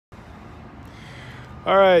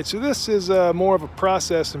All right, so this is more of a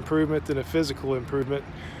process improvement than a physical improvement.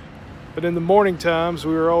 But in the morning times,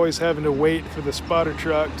 we were always having to wait for the spotter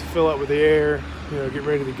truck to fill up with the air, get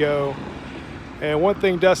ready to go. And one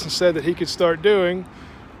thing Dustin said that he could start doing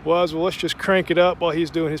was, well, let's just crank it up while he's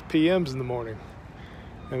doing his PMs in the morning.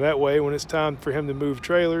 And that way, when it's time for him to move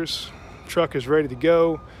trailers, truck is ready to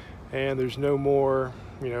go, and there's no more,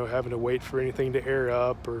 having to wait for anything to air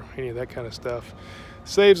up or any of that kind of stuff.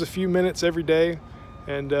 Saves a few minutes every day.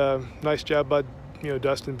 And nice job by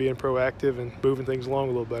Dustin being proactive and moving things along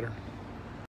a little better.